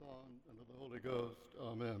Ghost.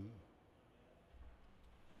 Amen.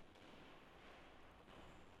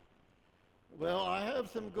 Well, I have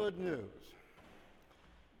some good news.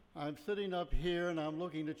 I'm sitting up here and I'm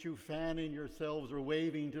looking at you fanning yourselves or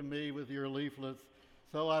waving to me with your leaflets,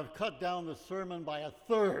 so I've cut down the sermon by a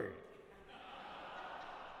third.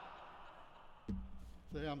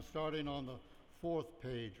 See, I'm starting on the fourth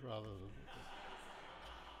page rather than...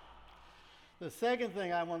 The second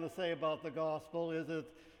thing I want to say about the gospel is that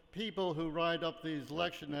people who write up these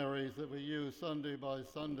lectionaries that we use Sunday by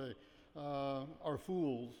Sunday are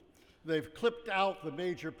fools. They've clipped out the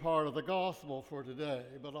major part of the gospel for today,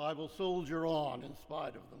 but I will soldier on in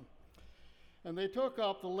spite of them. And they took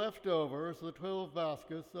up the leftovers, the 12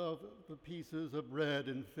 baskets of the pieces of bread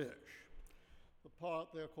and fish. The part,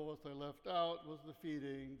 of course, they left out was the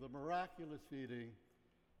feeding, the miraculous feeding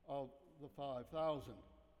of the 5,000.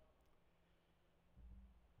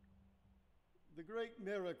 The great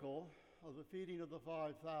miracle of the feeding of the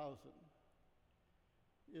 5,000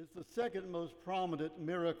 is the second most prominent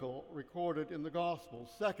miracle recorded in the Gospels,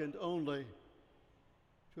 second only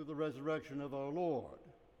to the resurrection of our Lord.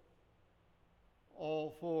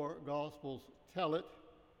 All four Gospels tell it,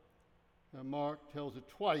 and Mark tells it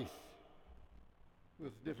twice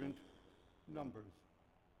with different numbers.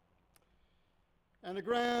 And a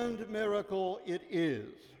grand miracle it is.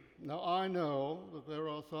 Now, I know that there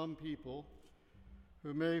are some people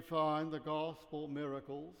who may find the gospel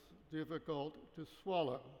miracles difficult to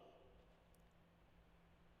swallow.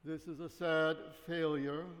 This is a sad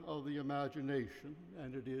failure of the imagination,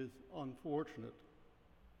 and it is unfortunate.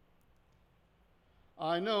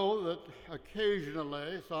 I know that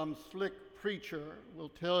occasionally some slick preacher will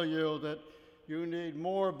tell you that you need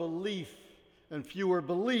more belief and fewer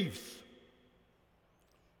beliefs.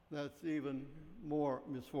 That's even more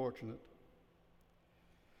misfortunate.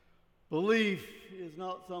 Belief is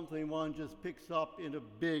not something one just picks up in a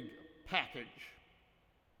big package.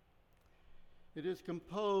 It is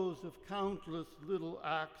composed of countless little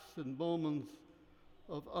acts and moments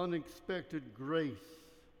of unexpected grace,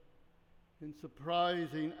 in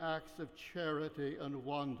surprising acts of charity and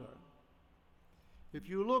wonder. If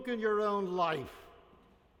you look in your own life,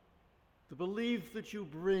 the belief that you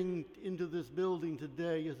bring into this building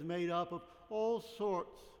today is made up of all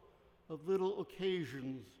sorts of little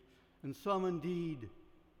occasions, and some indeed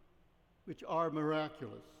which are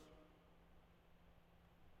miraculous.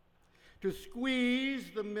 To squeeze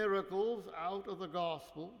the miracles out of the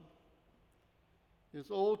gospel is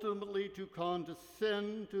ultimately to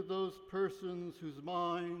condescend to those persons whose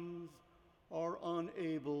minds are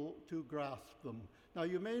unable to grasp them. Now,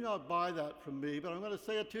 you may not buy that from me, but I'm going to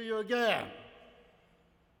say it to you again.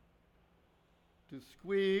 To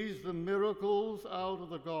squeeze the miracles out of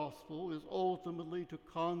the gospel is ultimately to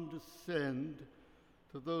condescend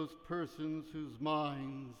to those persons whose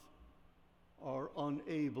minds are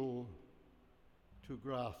unable to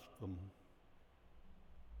grasp them.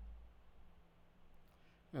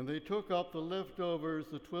 And they took up the leftovers,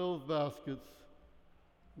 the 12 baskets,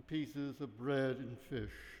 and pieces of bread and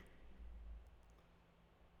fish.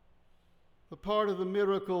 The part of the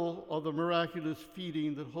miracle of the miraculous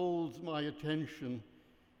feeding that holds my attention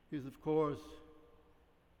is, of course,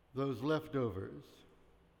 those leftovers.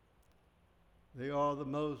 They are the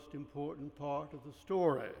most important part of the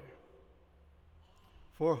story.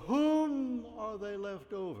 For whom are they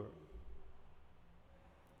left over?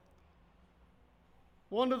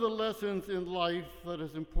 One of the lessons in life that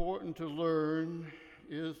is important to learn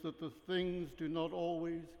is that the things do not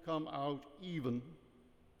always come out even.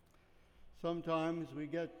 Sometimes we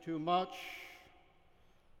get too much,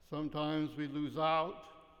 sometimes we lose out,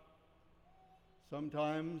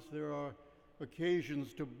 sometimes there are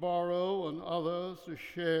occasions to borrow and others to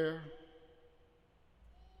share,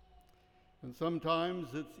 and sometimes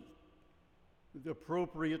it's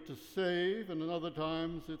appropriate to save, and in other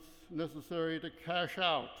times it's necessary to cash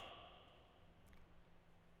out.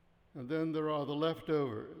 And then there are the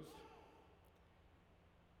leftovers.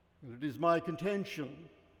 And it is my contention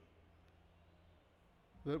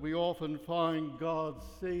that we often find God's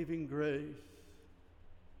saving grace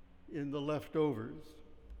in the leftovers.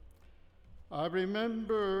 I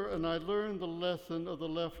remember, and I learned the lesson of the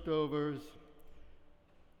leftovers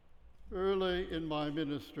early in my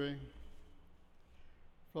ministry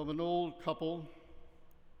from an old couple.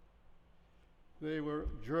 They were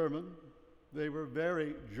German. They were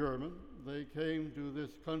very German. They came to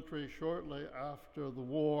this country shortly after the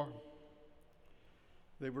war.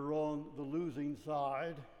 They were on the losing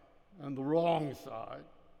side and the wrong side.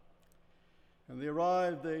 And they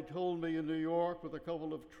arrived, they told me, in New York with a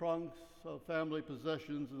couple of trunks of family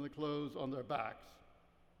possessions and the clothes on their backs.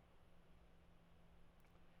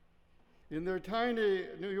 In their tiny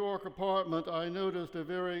New York apartment, I noticed a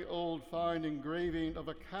very old fine engraving of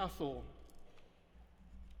a castle.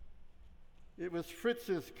 It was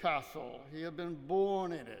Fritz's castle. He had been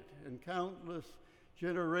born in it, and countless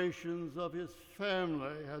generations of his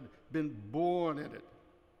family had been born in it.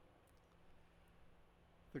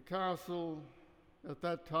 The castle at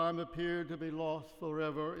that time appeared to be lost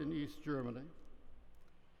forever in East Germany.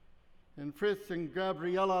 And Fritz and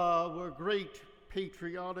Gabriella were great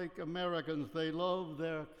patriotic Americans. They loved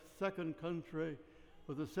their second country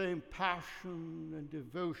with the same passion and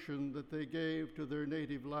devotion that they gave to their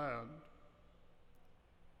native land.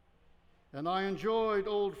 And I enjoyed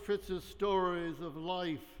old Fritz's stories of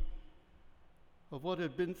life, of what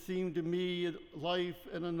had seemed to me life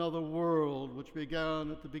in another world, which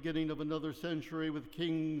began at the beginning of another century with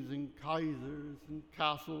kings and kaisers and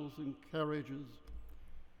castles and carriages.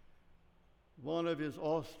 One of his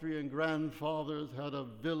Austrian grandfathers had a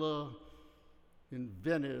villa in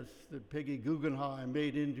Venice that Peggy Guggenheim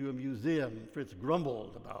made into a museum. Fritz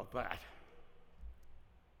grumbled about that.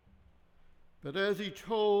 But as he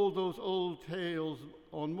told those old tales,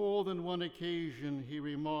 on more than one occasion he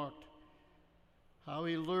remarked how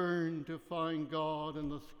he learned to find God in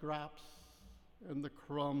the scraps and the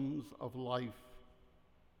crumbs of life.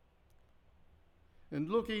 And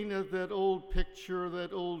looking at that old picture,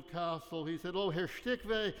 that old castle, he said, "Oh, Herr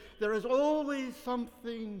Stickway, there is always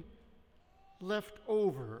something left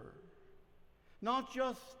over, not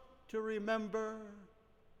just to remember,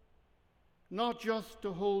 not just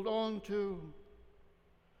to hold on to,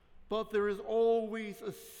 but there is always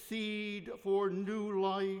a seed for new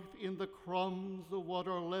life in the crumbs of what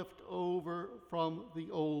are left over from the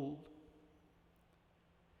old."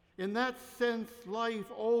 In that sense,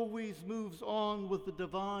 life always moves on with the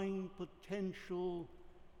divine potential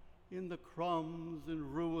in the crumbs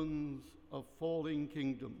and ruins of falling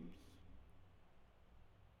kingdoms.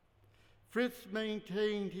 Fritz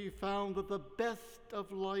maintained he found that the best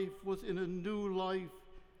of life was in a new life,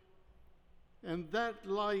 and that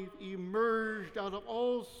life emerged out of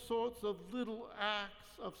all sorts of little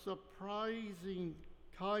acts of surprising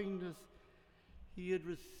kindness he had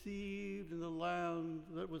received in the land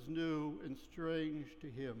that was new and strange to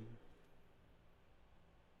him.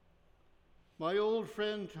 My old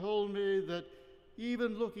friend told me that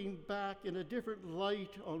even looking back in a different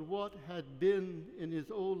light on what had been in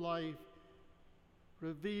his old life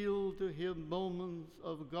revealed to him moments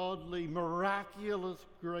of godly, miraculous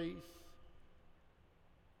grace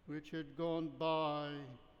which had gone by,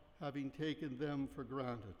 having taken them for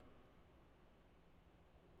granted.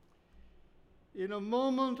 In a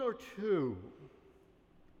moment or two,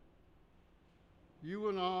 you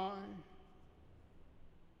and I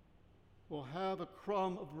will have a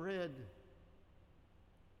crumb of bread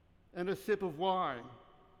and a sip of wine.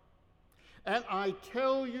 And I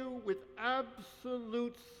tell you with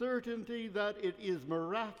absolute certainty that it is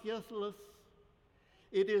miraculous.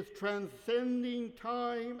 It is transcending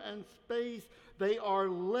time and space. They are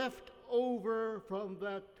left over from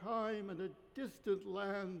that time in a distant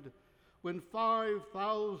land when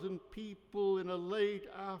 5,000 people in a late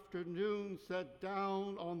afternoon sat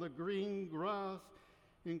down on the green grass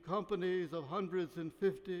in companies of hundreds and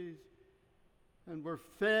fifties and were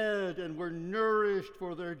fed and were nourished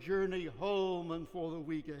for their journey home and for the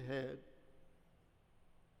week ahead.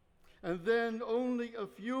 And then only a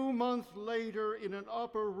few months later in an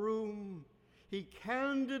upper room, he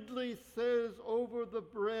candidly says over the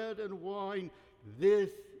bread and wine,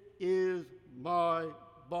 "This is my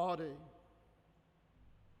body."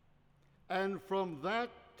 And from that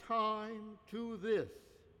time to this,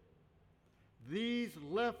 these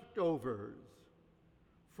leftovers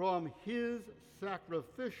from his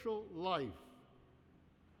sacrificial life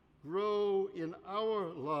grow in our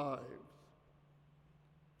lives,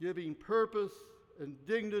 giving purpose and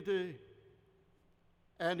dignity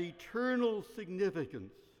and eternal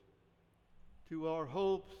significance to our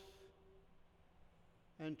hopes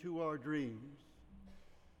and to our dreams.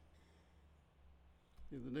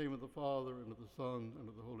 In the name of the Father, and of the Son, and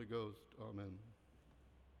of the Holy Ghost, amen.